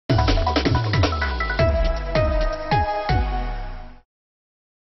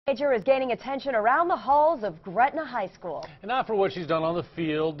Teenager is gaining attention around the halls of Gretna High School. And not for what she's done on the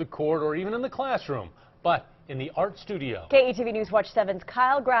field, the court, or even in the classroom, but in the art studio. KETV News Watch 7's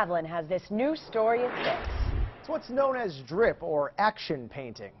Kyle Gravlin has this new story at 6. It's what's known as drip or action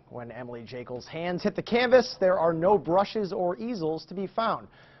painting. When Emily Jekyll's hands hit the canvas, there are no brushes or easels to be found.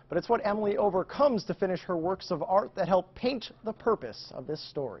 But it's what Emily overcomes to finish her works of art that help paint the purpose of this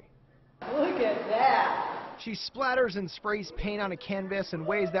story. Look at that. She splatters and sprays paint on a canvas in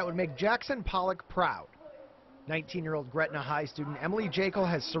ways that would make Jackson Pollock proud. 19-year-old Gretna High student Emily Jekyll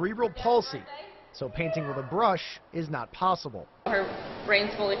has cerebral palsy, so painting with a brush is not possible. Her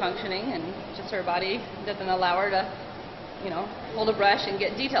brain's fully functioning and just her body doesn't allow her to, hold a brush and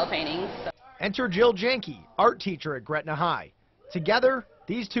get detail paintings. So. Enter Jill Janke, art teacher at Gretna High. Together,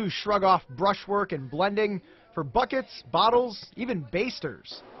 these two shrug off brushwork and blending for buckets, bottles, even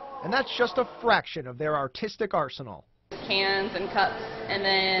basters. And that's just a fraction of their artistic arsenal. Cans and cups, and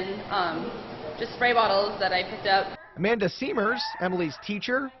then just spray bottles that I picked up. Amanda Seamers, Emily's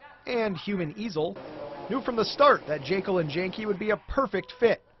teacher and human easel, knew from the start that Jekyll and Janke would be a perfect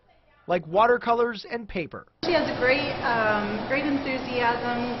fit, like watercolors and paper. She has a great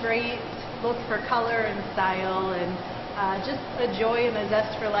enthusiasm, great look for color and style, and just a joy and a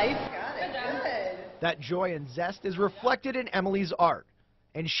zest for life. Got it. Good. That joy and zest is reflected in Emily's art,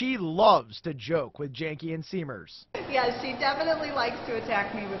 and she loves to joke with Janke and Seamers. Yeah, she definitely likes to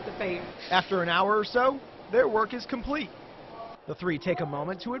attack me with the paint. After an hour or so, their work is complete. The three take a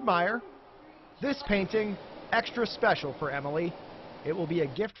moment to admire. This painting, extra special for Emily. It will be a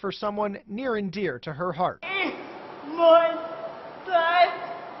gift for someone near and dear to her heart. My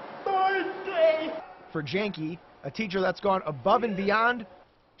dad's birthday. For Janke, a teacher that's gone above and beyond,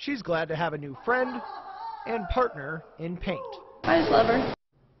 she's glad to have a new friend and partner in paint. I just love her.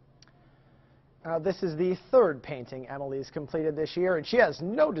 This is the third painting Emily's completed this year, and she has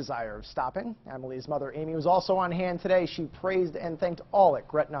no desire of stopping. Emily's mother, Amy, was also on hand today. She praised and thanked all at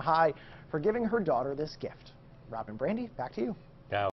Gretna High for giving her daughter this gift. Rob and Brandy, back to you.